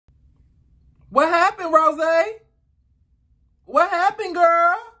What happened, Rose? What happened,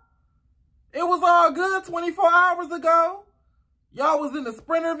 girl? It was all good 24 hours ago. Y'all was in the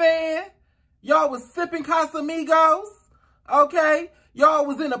Sprinter van. Y'all was sipping Casamigos. Okay? Y'all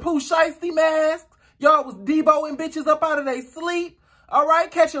was in a Pooh Shiesty mask. Y'all was Deboing bitches up out of their sleep. All right?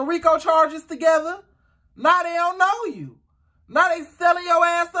 Catching RICO charges together. Now they don't know you. Now they selling your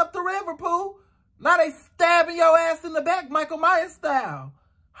ass up the river, Pooh. Now they stabbing your ass in the back, Michael Myers style.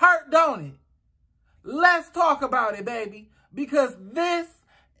 Hurt, don't it? Let's talk about it, baby. Because this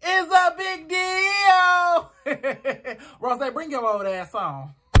is a big deal. Rose, bring your old ass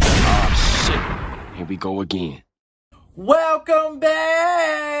on. Oh, shit. Here we go again. Welcome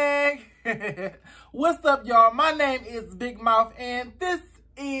back. What's up, y'all? My name is Big Mouth, and this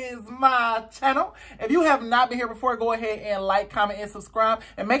is my channel. If you have not been here before, go ahead and like, comment, and subscribe.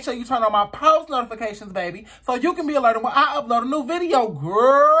 And make sure you turn on my post notifications, baby, so you can be alerted when I upload a new video,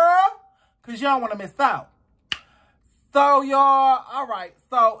 girl. Because you don't want to miss out. So, y'all, all right.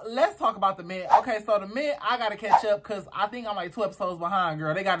 So, let's talk about the Mint. Okay, so the Mint, I got to catch up because I think I'm like 2 episodes behind,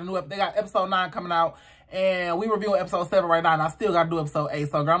 girl. They got episode 9 coming out, and we reviewing episode 7 right now, and I still got to do episode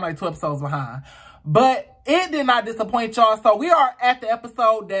 8. So, girl, I'm like 2 episodes behind. But it did not disappoint y'all. So, we are at the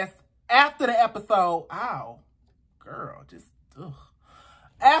episode that's after the episode. Ow. Girl, just, ugh.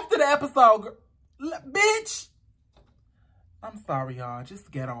 After the episode, bitch. I'm sorry, y'all.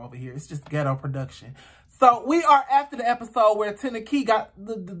 Just ghetto over here. It's just ghetto production. So we are after the episode where Tennessee got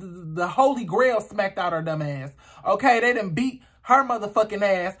the Holy Grail smacked out her dumb ass. Okay, they done beat her motherfucking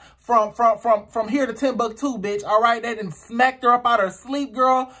ass from here to Timbuktu, bitch. All right, they done smacked her up out her sleep,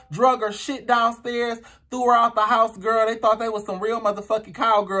 girl. Drug her shit downstairs, threw her out the house, girl. They thought they was some real motherfucking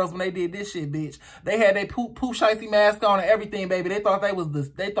cowgirls when they did this shit, bitch. They had their Pooh Shiesty mask on and everything, baby. They thought they was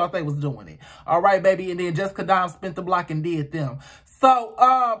doing it. All right, baby. And then Jessica Dime spent the block and did them. So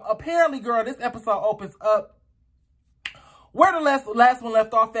apparently, girl, this episode opens up where the last one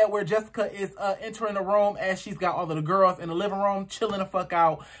left off at, where Jessica is entering the room as she's got all of the girls in the living room chilling the fuck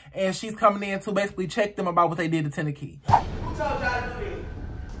out, and she's coming in to basically check them about what they did to Tennessee. Who told y'all to do this?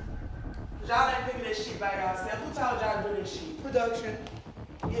 Cause y'all ain't thinking this shit by yourself. Who told y'all to do this shit? Production.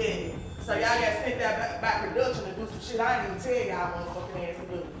 Yeah. So y'all got sent that back production to do some shit I ain't even tell y'all motherfucking ass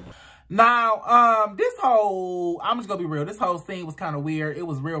to do. Now, this whole, I'm just gonna be real, this whole scene was kind of weird. It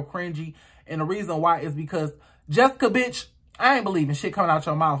was real cringy, and the reason why is because Jessica, bitch, I ain't believing shit coming out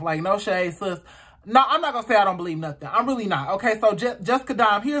your mouth. Like, no shade, sis. No, I'm not going to say I don't believe nothing. I'm really not. Okay, so Jessica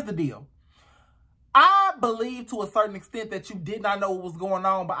Dime, here's the deal. I believe to a certain extent that you did not know what was going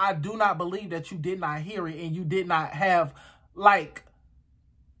on, but I do not believe that you did not hear it and you did not have, like,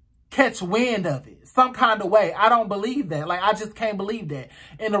 catch wind of it some kind of way. I don't believe that. Like, I just can't believe that.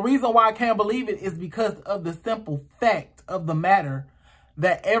 And the reason why I can't believe it is because of the simple fact of the matter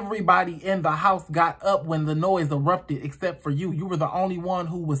that everybody in the house got up when the noise erupted except for you. You were the only one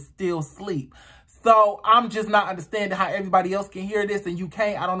who was still asleep. So I'm just not understanding how everybody else can hear this and you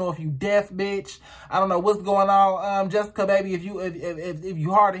can't. I don't know if you deaf, bitch. I don't know what's going on. Jessica, baby, if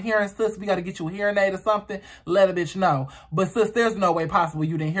you hard of hearing, sis, we got to get you a hearing aid or something. Let a bitch know. But sis, there's no way possible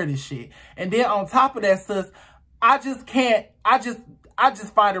you didn't hear this shit. And then on top of that, sis, I just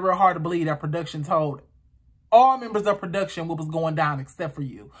find it real hard to believe that production told all members of production what was going down except for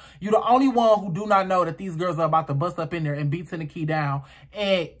you. You're the only one who do not know that these girls are about to bust up in there and beat Tennessee down,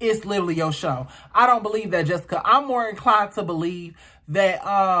 and it's literally your show. I don't believe that, Jessica. I'm more inclined to believe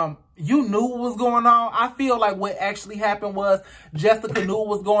that you knew what was going on. I feel like what actually happened was Jessica knew what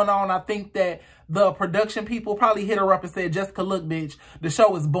was going on. I think that the production people probably hit her up and said, Jessica, look, bitch, the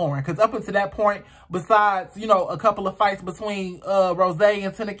show is boring. Because up until that point, besides, you know, a couple of fights between Rose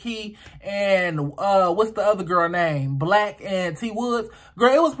and Tennessee and what's the other girl name? Black and T Woods.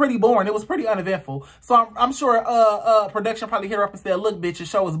 Girl, it was pretty boring. It was pretty uneventful. So I'm sure production probably hit her up and said, look, bitch, the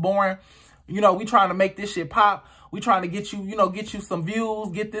show is boring. You know, we trying to make this shit pop. We trying to get you, get you some views,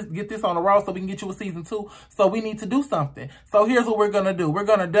 get this on the road so we can get you a season 2. So we need to do something. So here's what we're going to do. We're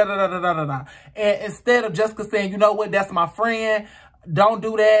going to da-da-da-da-da-da-da. And instead of Jessica saying, you know what, that's my friend, don't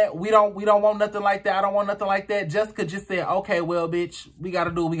do that. We don't want nothing like that. I don't want nothing like that. Jessica just said, okay, well, bitch, we got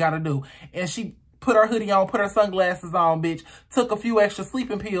to do what we got to do. And she put her hoodie on, put her sunglasses on, bitch, took a few extra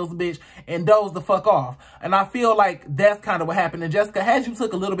sleeping pills, bitch, and dozed the fuck off. And I feel like that's kind of what happened. And Jessica, had you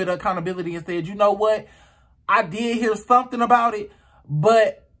took a little bit of accountability and said, you know what, I did hear something about it,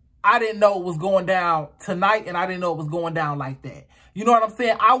 but I didn't know it was going down tonight, and I didn't know it was going down like that. You know what I'm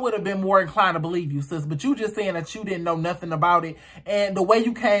saying? I would have been more inclined to believe you, sis. But you just saying that you didn't know nothing about it. And the way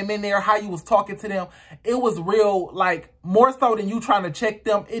you came in there, how you was talking to them, it was real, like, more so than you trying to check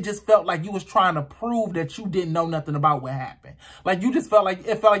them. It just felt like you was trying to prove that you didn't know nothing about what happened. Like, you just felt like,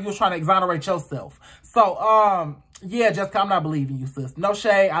 it felt like you was trying to exonerate yourself. So, yeah, Jessica, I'm not believing you, sis. No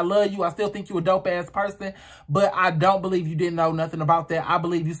shade. I love you. I still think you a dope-ass person. But I don't believe you didn't know nothing about that. I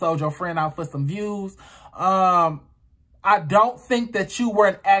believe you sold your friend out for some views. I don't think that you were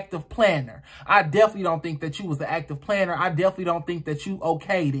an active planner. I definitely don't think that you was an active planner. I definitely don't think that you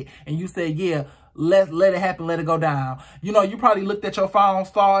okayed it. And you said, yeah, let it happen, let it go down. You know, you probably looked at your phone,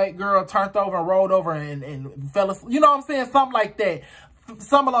 saw it, girl, turned over and rolled over and fell asleep. You know what I'm saying? Something like that.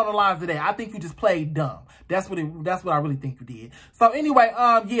 Something along the lines of that. I think you just played dumb. That's what I really think you did. So anyway,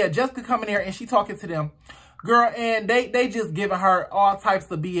 yeah, Jessica coming here and she talking to them. Girl, and they just giving her all types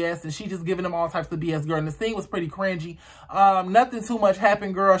of BS, and she just giving them all types of BS, girl. And the scene was pretty cringy. Nothing too much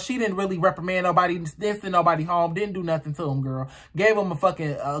happened, girl. She didn't really reprimand nobody, didn't send nobody home, didn't do nothing to them, girl. Gave them a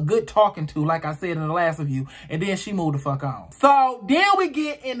fucking good talking to, like I said in the last review, and then she moved the fuck on. So then we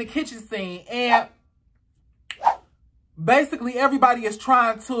get in the kitchen scene, and basically everybody is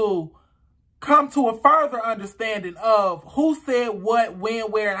trying to come to a further understanding of who said what, when,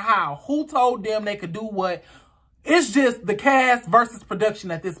 where, and how. Who told them they could do what. It's just the cast versus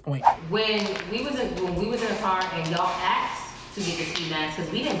production at this point. When we was in the car and y'all asked to get the ski mask,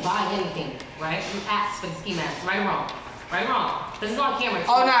 because we didn't buy anything, right? We asked for the ski mask, right or wrong? Right or wrong? This is on camera.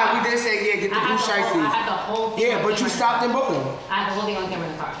 Oh, nah, we did say, yeah, get the blue shiesty. I had the whole thing. Yeah, but you stopped and booked them. I had the whole thing on camera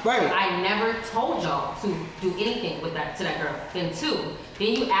in the car. Right. I never told y'all to do anything with that to that girl. Then two,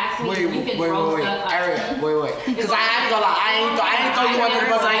 then you asked me if you can throw stuff. Wait. Because I ain't gonna lie, I ain't throw you under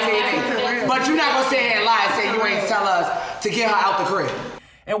the bus, I ain't say anything. But you're not gonna sit here and lie and say you ain't tell us to get her out the crib.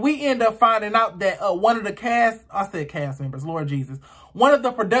 And we end up finding out that one of the cast members, Lord Jesus, one of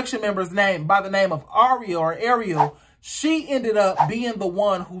the production members named by the name of Ariel, she ended up being the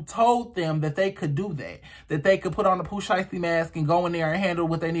one who told them that they could do that they could put on the Pooh Shiesty mask and go in there and handle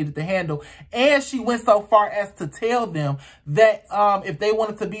what they needed to handle. And she went so far as to tell them that if they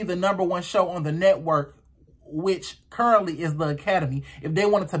wanted to be the #1 show on the network, which currently is the Academy, if they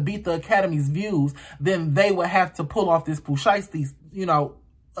wanted to beat the Academy's views, then they would have to pull off this Pooh Shiesty's,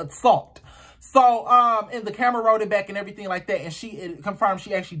 assault. So, and the camera rolled it back and everything like that. And it confirmed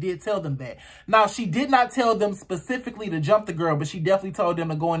she actually did tell them that. Now, she did not tell them specifically to jump the girl, but she definitely told them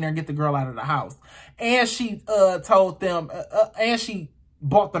to go in there and get the girl out of the house. And she told them, and she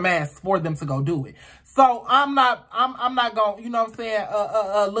bought the mask for them to go do it. So I'm not going,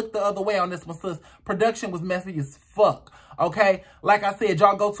 look the other way on this one, sis. Production was messy as fuck. Okay, like I said,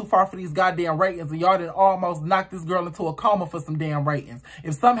 y'all go too far for these goddamn ratings, and y'all didn't almost knock this girl into a coma for some damn ratings.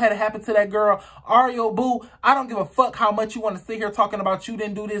 If something had happened to that girl, Ariel, boo, I don't give a fuck how much you want to sit here talking about you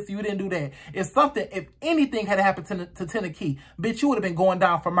didn't do this, you didn't do that. If anything had happened to Tennessee, bitch, you would have been going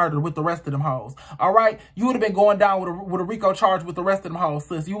down for murder with the rest of them hoes. All right, you would have been going down with a RICO charge with the rest of them hoes,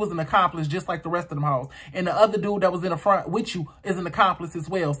 sis. You was an accomplice just like the rest of them hoes, and the other dude that was in the front with you is an accomplice as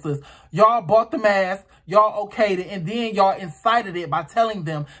well, sis. Y'all bought the mask, y'all okayed it, and then y'all incited it by telling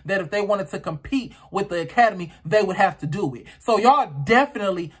them that if they wanted to compete with the Academy, they would have to do it. So y'all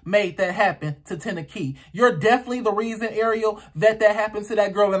definitely made that happen to Tennessee. You're definitely the reason, Ariel, that happened to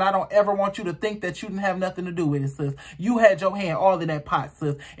that girl, and I don't ever want you to think that you didn't have nothing to do with it, sis. You had your hand all in that pot,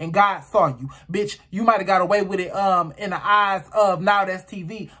 sis, and God saw you. Bitch, you might have got away with it in the eyes of Now That's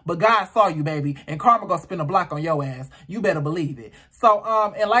TV, but God saw you, baby, and karma gonna spin a block on your ass. You better believe it. So,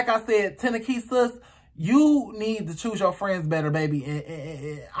 and like I said, Tennessee, sis, you need to choose your friends better, baby.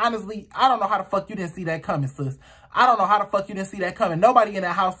 And honestly, I don't know how the fuck you didn't see that coming, sis. I don't know how the fuck you didn't see that coming. Nobody in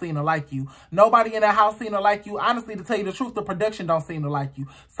that house seemed to like you. Nobody in that house seemed to like you. Honestly, to tell you the truth, the production don't seem to like you.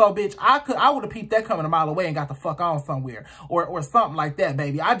 So, bitch, I would have peeped that coming a mile away and got the fuck on somewhere. Or something like that,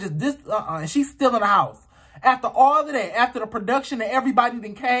 baby. And she's still in the house. After all of that, after the production and everybody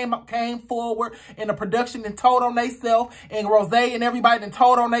then came forward, and the production then told on theyself, and Rose and everybody then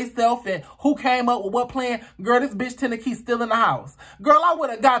told on theyself, and who came up with what plan, girl, this bitch Tennessee still in the house. Girl, I would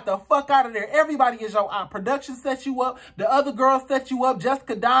have got the fuck out of there. Everybody is your aunt. Production set you up. The other girls set you up.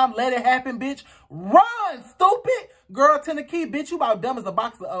 Jessica Dime, let it happen, bitch. Run, stupid. Girl, Tennessee, bitch, you about dumb as a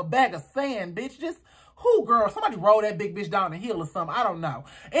bag of sand, bitch. Just, girl, somebody roll that big bitch down the hill or something. I don't know.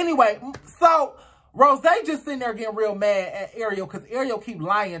 Anyway, so Rose just sitting there getting real mad at Ariel because Ariel keep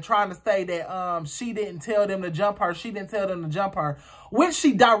lying, trying to say that she didn't tell them to jump her. She didn't tell them to jump her, which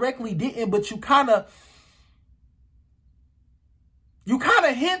she directly didn't, but you kind of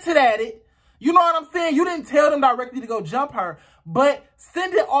hinted at it. You know what I'm saying? You didn't tell them directly to go jump her, but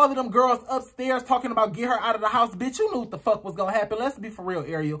sending all of them girls upstairs talking about get her out of the house, bitch, you knew what the fuck was gonna happen. Let's be for real,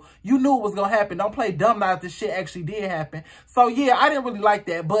 Ariel. You knew it was gonna happen. Don't play dumb now if this shit actually did happen. So yeah, I didn't really like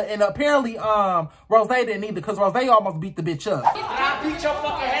that. But, and apparently, Rose didn't either, because Rose almost beat the bitch up. I beat your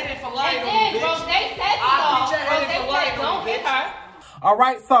fucking head in for lying on me, And then bitch. Rose said to don't hit her. All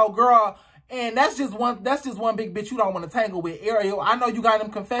right, so girl, and that's just one big bitch you don't want to tangle with, Ariel. I know you got them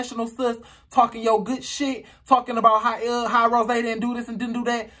confessional sis talking your good shit, talking about how Rose didn't do this and didn't do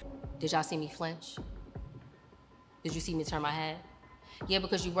that. Did y'all see me flinch? Did you see me turn my head? Yeah,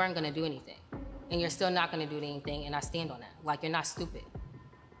 because you weren't gonna do anything. And you're still not gonna do anything, and I stand on that. Like, you're not stupid.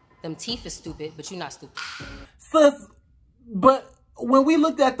 Them teeth is stupid, but you're not stupid. Sis, but when we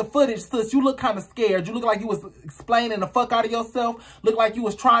looked at the footage, sis, you look kind of scared. You look like you was explaining the fuck out of yourself. Look like you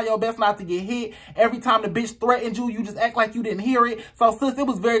was trying your best not to get hit. Every time the bitch threatened you, you just act like you didn't hear it. So, sis, it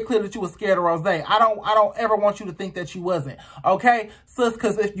was very clear that you was scared of Rose. I don't ever want you to think that you wasn't. Okay? Sis,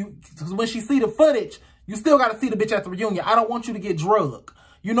 because when she see the footage, you still got to see the bitch at the reunion. I don't want you to get drugged.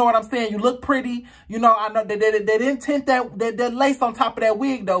 You know what I'm saying? You look pretty. You know, I know they didn't tint that lace on top of that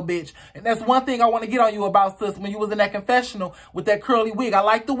wig, though, bitch. And that's one thing I want to get on you about, sis, when you was in that confessional with that curly wig. I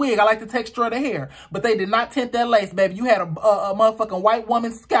like the wig. I like the texture of the hair. But they did not tint that lace, baby. You had a motherfucking white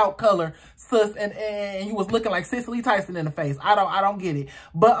woman scalp color, sis, and you was looking like Cicely Tyson in the face. I don't get it.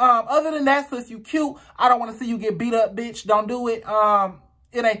 But other than that, sis, you cute. I don't want to see you get beat up, bitch. Don't do it.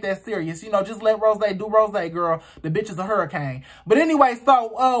 It ain't that serious. You know, just let Rose do Rose, girl. The bitch is a hurricane. But anyway,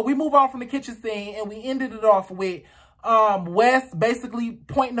 so we move on from the kitchen scene, and we ended it off with Wes basically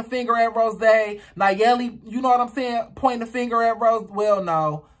pointing the finger at Rose. Nayeli, you know what I'm saying, pointing the finger at Rose. Well,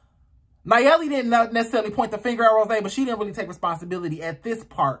 no. Nayeli didn't necessarily point the finger at Rose, but she didn't really take responsibility at this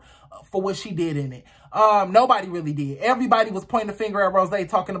part for what she did in it. Nobody really did. Everybody was pointing the finger at Rose,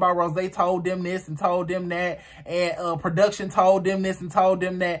 talking about Rose told them this and told them that, and production told them this and told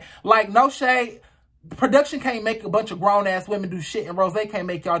them that. Like, no shade. Production can't make a bunch of grown-ass women do shit, and Rose can't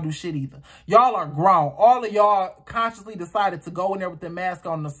make y'all do shit either. Y'all are grown. All of y'all consciously decided to go in there with their mask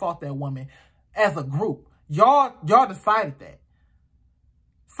on and assault that woman as a group. Y'all decided that.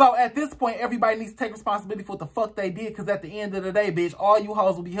 So at this point, everybody needs to take responsibility for what the fuck they did, because at the end of the day, bitch, all you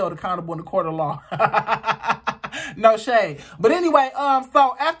hoes will be held accountable in the court of law. No shade. But anyway,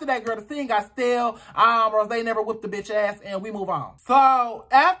 so after that, girl, the scene got stale. Rose never whipped the bitch ass, and we move on. So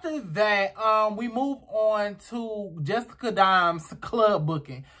after that, we move on to Jessica Dime's club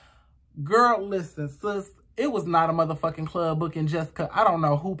booking. Girl, listen, sis, it was not a motherfucking club booking, Jessica. I don't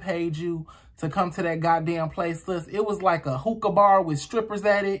know who paid you to come to that goddamn place, sis. It was like a hookah bar with strippers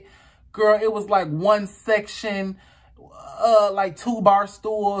at it. Girl, it was like one section, like 2 bar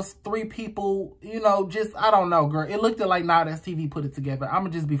stools, 3 people, you know, just, I don't know, girl. It looked like Now That's TV put it together. I'm gonna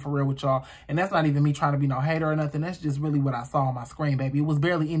just be for real with y'all. And that's not even me trying to be no hater or nothing. That's just really what I saw on my screen, baby. It was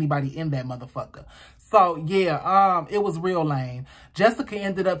barely anybody in that motherfucker. So, yeah, it was real lame. Jessica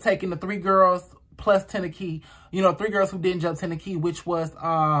ended up taking the 3 girls plus Tennessee, you know, 3 girls who didn't jump Tennessee, which was,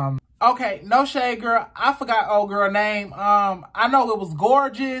 okay, no shade, girl. I forgot old girl name. I know it was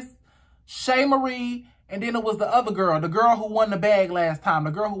Gorgeous, Shay Marie, and then it was the other girl, the girl who won the bag last time,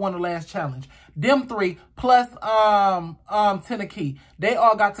 the girl who won the last challenge. Them 3 plus Tennessee. They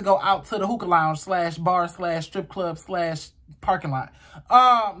all got to go out to the hookah lounge / bar / strip club / parking lot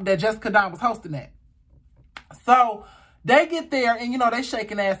that Jessica Dime was hosting at. So they get there and, you know, they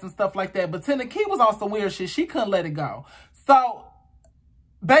shaking ass and stuff like that. But Tennessee was on some weird shit. She couldn't let it go. So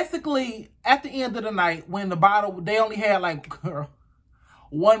basically, at the end of the night, when the bottle, they only had like, girl,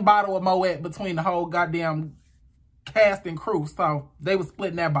 1 bottle of Moet between the whole goddamn cast and crew. So they was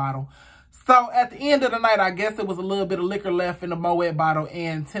splitting that bottle. So at the end of the night, I guess it was a little bit of liquor left in the Moet bottle,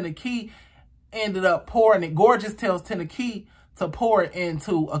 and Tennessee ended up pouring it. Gorgeous tells Tennessee to pour it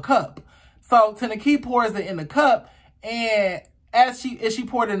into a cup. So Tennessee pours it in the cup, and as she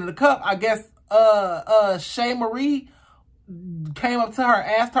poured it in the cup, I guess Shay Marie came up to her,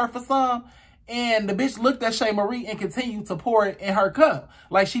 asked her for some, and the bitch looked at Shay Marie and continued to pour it in her cup.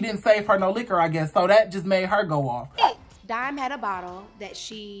 Like she didn't save her no liquor, I guess. So that just made her go off. Dime had a bottle that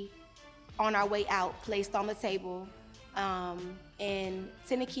she, on our way out, placed on the table. And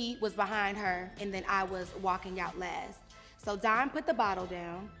Tennessee was behind her, and then I was walking out last. So Dime put the bottle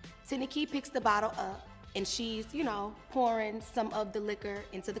down. Tennessee picks the bottle up, and she's, you know, pouring some of the liquor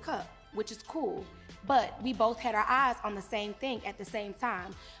into the cup, which is cool. But we both had our eyes on the same thing at the same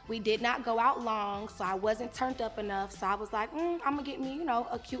time. We did not go out long, so I wasn't turned up enough. So I was like, I'm gonna get me, you know,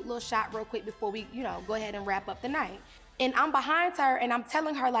 a cute little shot real quick before we, you know, go ahead and wrap up the night. And I'm behind her, and I'm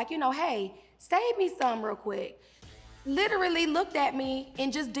telling her, like, you know, hey, save me some real quick. literally looked at me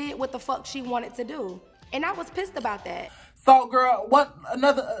and just did what the fuck she wanted to do. And I was pissed about that. So, girl, what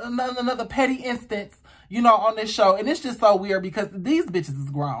another petty instance, you know, on this show. And it's just so weird because these bitches is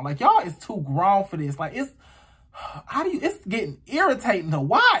grown. Like, y'all is too grown for this. Like, it's getting irritating to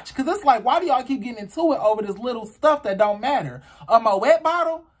watch. Because it's like, why do y'all keep getting into it over this little stuff that don't matter? A Moet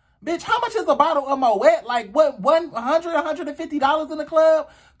bottle? Bitch, how much is a bottle of Moet? Like, what, $100, $150 in the club?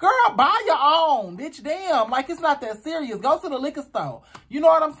 Girl, buy your own. Bitch, damn. Like, it's not that serious. Go to the liquor store. You know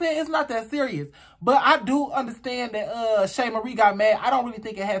what I'm saying? It's not that serious. But I do understand that Shay Marie got mad. I don't really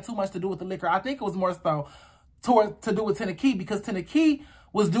think it had too much to do with the liquor. I think it was more so to do with Tennessee, because Tennessee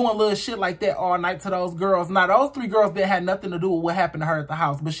was doing little shit like that all night to those girls. Now, those three girls that had nothing to do with what happened to her at the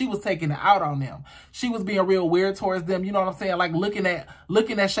house, but she was taking it out on them. She was being real weird towards them. You know what I'm saying? Like looking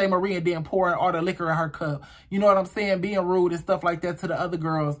at Shay Marie and then pouring all the liquor in her cup. You know what I'm saying? Being rude and stuff like that to the other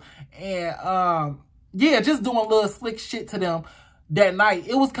girls. And, yeah, just doing little slick shit to them that night.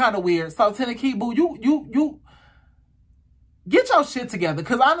 It was kind of weird. So, Tennessee, boo, you get your shit together.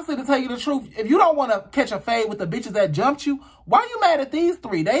 Because honestly, to tell you the truth, if you don't want to catch a fade with the bitches that jumped you, why you mad at these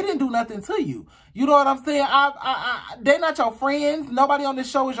three? They didn't do nothing to you. You know what I'm saying? They're not your friends. Nobody on this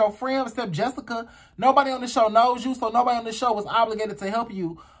show is your friend except Jessica. Nobody on the show knows you, so nobody on the show was obligated to help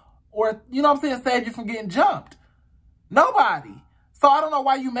you or, you know what I'm saying, save you from getting jumped. Nobody. So I don't know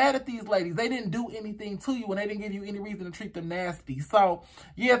why you mad at these ladies. They didn't do anything to you and they didn't give you any reason to treat them nasty. So,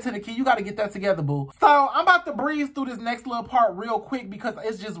 yeah, Tennessee, you got to get that together, boo. So, I'm about to breeze through this next little part real quick because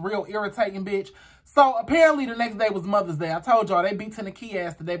it's just real irritating, bitch. So, apparently the next day was Mother's Day. I told y'all they beat Tennessee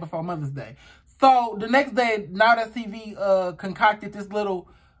ass the day before Mother's Day. So, the next day, Now That TV concocted this little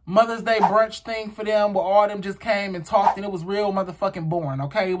Mother's Day brunch thing for them where all them just came and talked, and it was real motherfucking boring,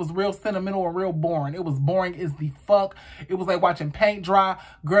 okay? It was real sentimental and real boring. It was boring as the fuck. It was like watching paint dry.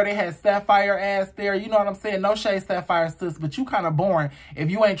 Girl, they had Sapphire ass there. You know what I'm saying? No shade, Sapphire sis, but you kind of boring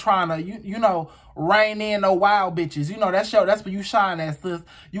if you ain't trying to, you know, rein in no wild bitches. You know, that's where you shine at, sis.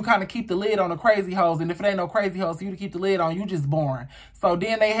 You kind of keep the lid on the crazy hoes, and if it ain't no crazy hoes for you to keep the lid on, you just boring. So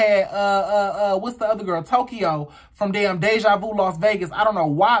then they had, what's the other girl? Tokyo from damn Deja Vu Las Vegas. I don't know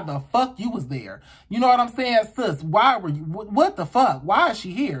why the fuck you was there. You know what I'm saying, sis? Why were you? What the fuck? Why is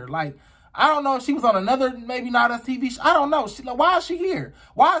she here? Like, I don't know if she was on another, maybe not a TV show. I don't know. Like, why is she here?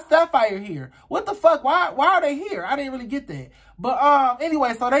 Why is Sapphire here? What the fuck? Why are they here? I didn't really get that. But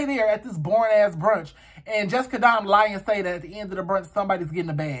anyway, so they there at this boring ass brunch. And Jessica Dom lie and say that at the end of the brunch, somebody's getting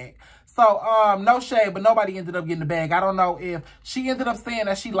a bag. So, no shade, but nobody ended up getting a bag. I don't know if she ended up saying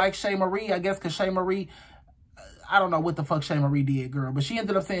that she liked Shay Marie. I guess because Shay Marie, I don't know what the fuck Shay Marie did, girl. But she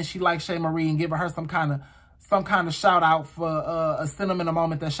ended up saying she liked Shay Marie and giving her some kind of shout out for a sentimental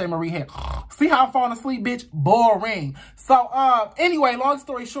moment that Shay Marie had. See how I'm falling asleep, bitch? Boring. So, anyway, long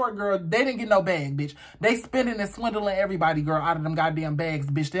story short, girl, they didn't get no bag, bitch. They spending and swindling everybody, girl, out of them goddamn bags,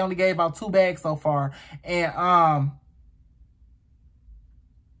 bitch. They only gave out 2 bags so far. And,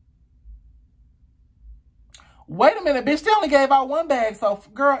 wait a minute, bitch. They only gave out 1 bag. So,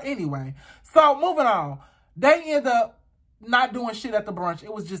 girl, anyway. So, moving on. They end up not doing shit at the brunch.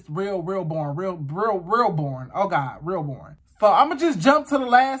 It was just real boring. Real boring. Oh, God. Real boring. So, I'm going to just jump to the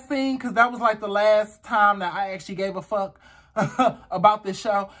last scene because that was like the last time that I actually gave a fuck about this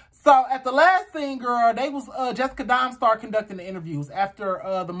show. So, at the last scene, girl, they was, Jessica Dom started conducting the interviews. After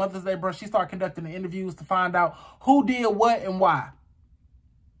the Mother's Day brunch, she started conducting the interviews to find out who did what and why.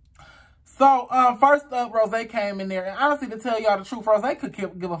 So, first up, Rose came in there. And honestly, to tell y'all the truth, Rose could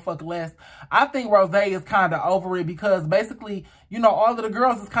give a fuck less. I think Rose is kind of over it because basically, you know, all of the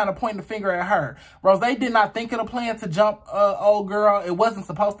girls is kind of pointing the finger at her. Rose did not think of the plan to jump old girl. It wasn't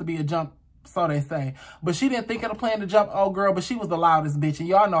supposed to be a jump, so they say. But she didn't think of the plan to jump old girl, but she was the loudest bitch. And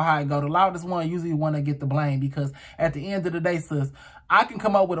y'all know how it go. The loudest one usually want to get the blame because at the end of the day, sis, I can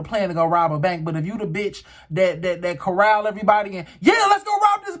come up with a plan to go rob a bank, but if you the bitch that corral everybody and, yeah, let's go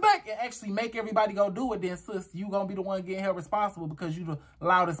rob this bank and actually make everybody go do it, then sis, you gonna be the one getting held responsible because you the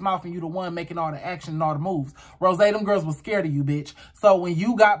loudest mouth and you the one making all the action and all the moves. Rose, them girls was scared of you, bitch. So when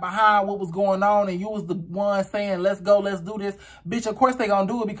you got behind what was going on and you was the one saying, let's go, let's do this, bitch, of course they gonna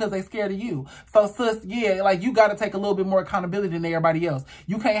do it because they scared of you. So sis, yeah, like you gotta take a little bit more accountability than everybody else.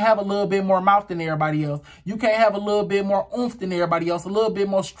 You can't have a little bit more mouth than everybody else. You can't have a little bit more oomph than everybody else. A little bit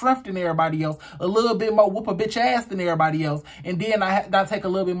more strength than everybody else, a little bit more whoop a bitch ass than everybody else, and then I take a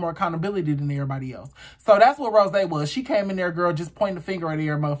little bit more accountability than everybody else. So that's what Rose was. She came in there, girl, just pointing the finger at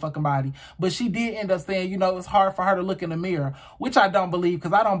her motherfucking body. But she did end up saying, you know, it's hard for her to look in the mirror, which I don't believe,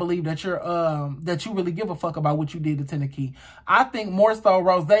 because I don't believe that that you really give a fuck about what you did to Tennessee. I think more so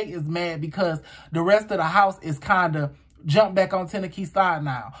Rose is mad because the rest of the house is kind of jump back on Tenakee's side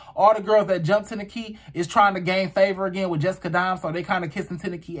now. All the girls that jumped Tenakee is trying to gain favor again with Jessica Dime, so they kind of kissing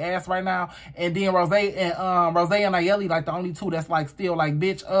Tenakee ass right now. And then Rose and Nayeli, like the only two that's like still like,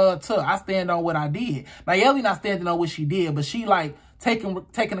 bitch, I stand on what I did. Nayeli not standing on what she did, but she like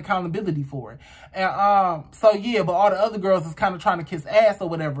taking accountability for it. And so yeah, but all the other girls is kind of trying to kiss ass or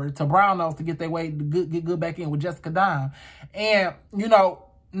whatever to brown nose to get their way to get good back in with Jessica Dime. And you know,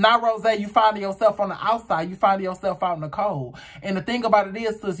 now, Rose, you find yourself on the outside. You find yourself out in the cold. And the thing about it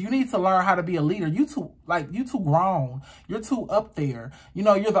is, sis, you need to learn how to be a leader. You too grown. You're too up there. You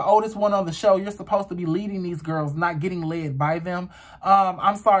know, you're the oldest one on the show. You're supposed to be leading these girls, not getting led by them.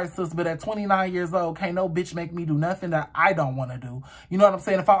 I'm sorry, sis, but at 29 years old, can't no bitch make me do nothing that I don't want to do. You know what I'm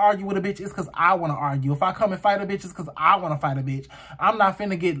saying? If I argue with a bitch, it's because I want to argue. If I come and fight a bitch, it's because I want to fight a bitch. I'm not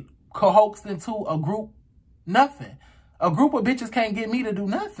finna get coaxed into a group, nothing. A group of bitches can't get me to do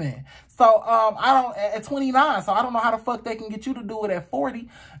nothing. So, at 29, so I don't know how the fuck they can get you to do it at 40.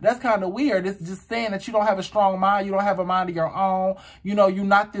 That's kind of weird. It's just saying that you don't have a strong mind. You don't have a mind of your own. You know, you're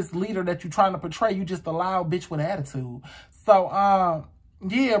not this leader that you're trying to portray. You just a loud bitch with attitude. So,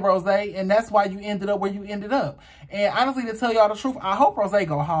 yeah, Rose, and that's why you ended up where you ended up. And honestly, to tell y'all the truth, I hope Rose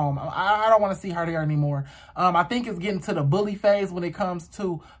go home. I don't want to see her there anymore. I think it's getting to the bully phase when it comes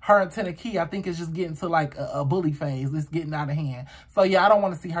to her and Tenakee. I think it's just getting to like a bully phase. It's getting out of hand. So yeah, I don't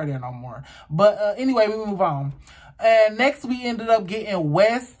want to see her there no more. But anyway, we move on. And next we ended up getting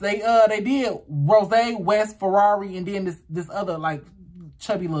West. They did Rose, West, Ferrari, and then this other like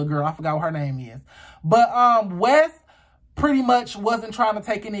chubby little girl. I forgot what her name is. But West pretty much wasn't trying to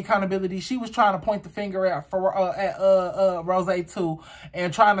take any accountability. She was trying to point the finger at Rose too,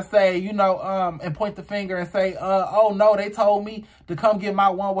 and trying to say, you know, and point the finger and say, oh no, they told me to come get my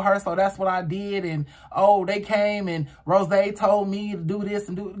one with her, so that's what I did. And oh, they came and Rose told me to do this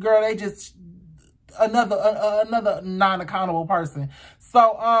and do. Girl, they just another non-accountable person.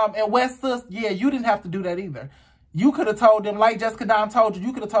 So and West, sis, yeah, you didn't have to do that either. You could have told them, like Jessica Dime told you,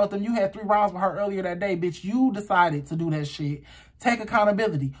 you could have told them you had 3 rounds with her earlier that day, bitch. You decided to do that shit. Take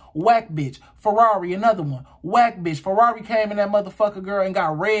accountability. Whack bitch. Ferrari, another one. Whack bitch. Ferrari came in that motherfucker, girl, and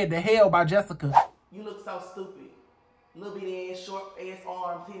got read to hell by Jessica. You look so stupid. Little bitty ass, short ass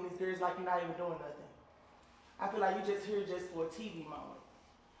arms, hitting these girls like you're not even doing nothing. I feel like you just here just for a TV moment.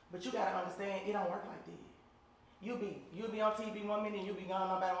 But you gotta understand, it don't work like that. You'll be on TV 1 minute, you'll be gone,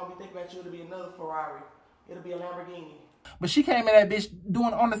 nobody won't be thinking about you, it'll be another Ferrari. It'll be a Lamborghini. But she came in that bitch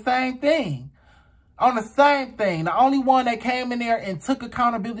doing on the same thing. On the same thing. The only one that came in there and took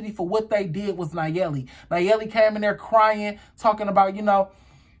accountability for what they did was Nayeli. Nayeli came in there crying, talking about, you know,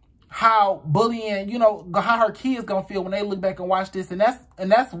 how bullying, you know, how her kids gonna feel when they look back and watch this. And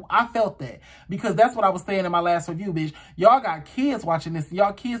that's I felt that. Because that's what I was saying in my last review, bitch. Y'all got kids watching this.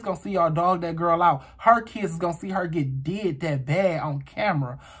 Y'all kids gonna see y'all dog that girl out. Her kids is gonna see her get did that bad on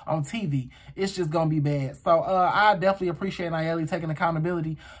camera, on TV. It's just gonna be bad. So I definitely appreciate Nayeli taking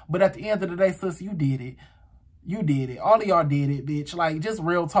accountability. But at the end of the day, sis, you did it. You did it. All of y'all did it, bitch. Like, just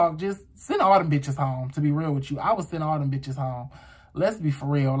real talk. Just send all them bitches home, to be real with you. I would send all them bitches home. Let's be for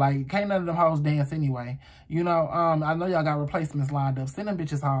real. Like, can't none of them hoes dance anyway. You know, I know y'all got replacements lined up. Send them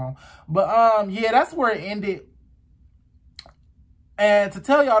bitches home. But, yeah, that's where it ended. And to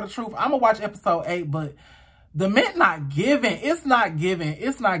tell y'all the truth, I'm going to watch episode 8, but the mint not giving. It's not giving.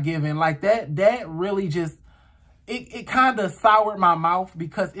 It's not giving. Like, that really just, it kind of soured my mouth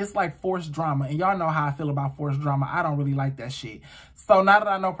because it's like forced drama. And y'all know how I feel about forced drama. I don't really like that shit. So now that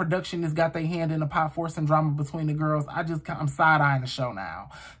I know production has got their hand in the pot forcing drama between the girls, I'm side-eyeing the show now.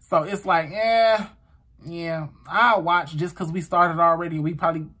 So it's like, yeah, I'll watch just because we started already. We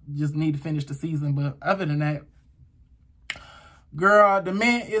probably just need to finish the season. But other than that, girl, the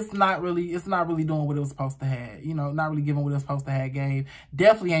man, it's not really doing what it was supposed to have. You know, not really giving what it was supposed to have gave.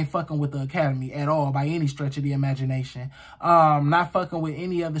 Definitely ain't fucking with the Academy at all by any stretch of the imagination. Not fucking with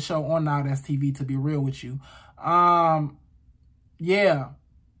any other show on Now That's TV, to be real with you. Yeah.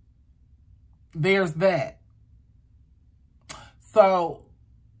 There's that. So,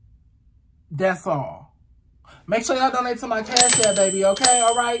 that's all. Make sure y'all donate to my Cash App, baby, okay?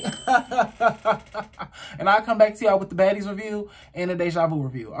 All right? And I'll come back to y'all with the Baddies review and the Deja Vu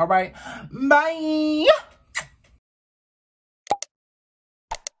review, all right? Bye!